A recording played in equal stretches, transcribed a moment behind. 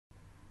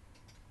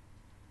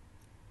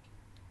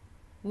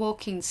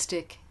walking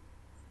stick,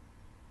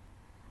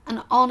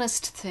 an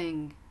honest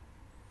thing,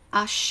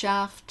 ash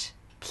shaft,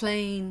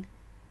 plain,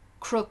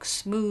 crook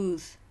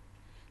smooth,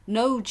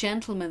 no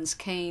gentleman's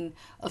cane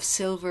of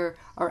silver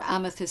or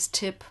amethyst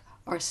tip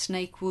or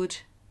snakewood.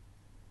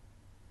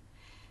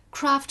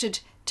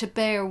 Crafted to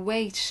bear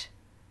weight,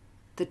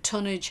 the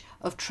tonnage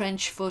of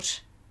trench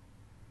foot,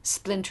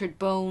 splintered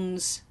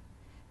bones,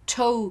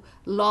 toe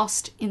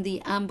lost in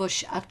the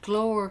ambush at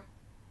Glore,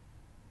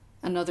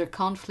 another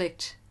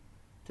conflict,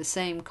 the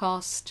same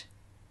cost.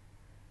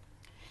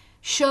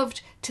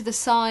 Shoved to the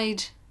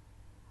side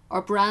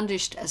or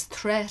brandished as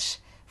threat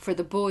for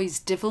the boys'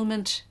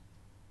 divilment.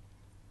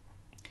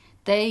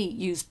 They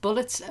used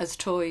bullets as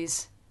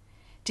toys.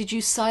 Did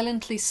you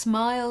silently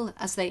smile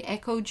as they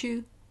echoed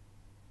you?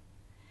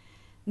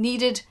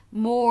 Needed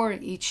more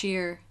each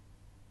year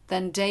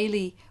than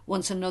daily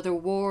once another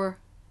war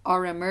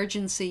or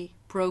emergency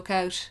broke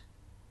out,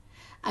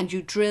 and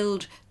you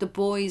drilled the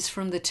boys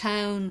from the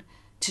town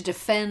to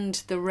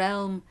defend the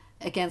realm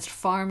against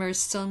farmers'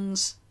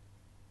 sons.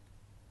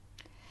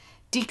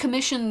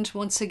 Decommissioned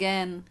once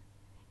again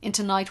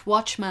into night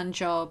watchman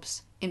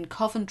jobs in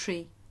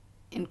Coventry,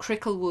 in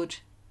Cricklewood.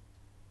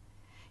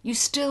 You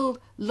still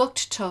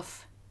looked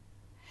tough.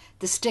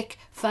 The stick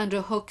found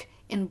a hook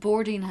in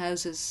boarding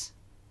houses.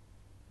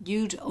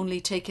 You'd only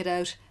take it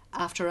out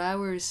after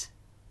hours.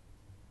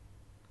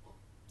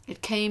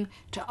 It came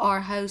to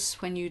our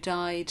house when you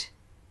died,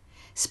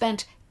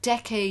 spent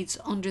decades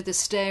under the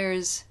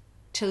stairs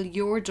till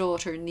your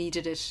daughter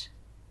needed it,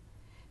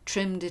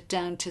 trimmed it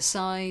down to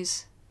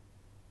size,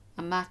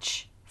 a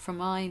match for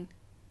mine.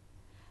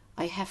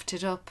 I heft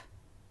it up.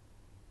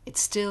 It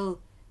still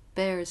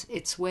bears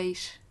its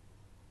weight.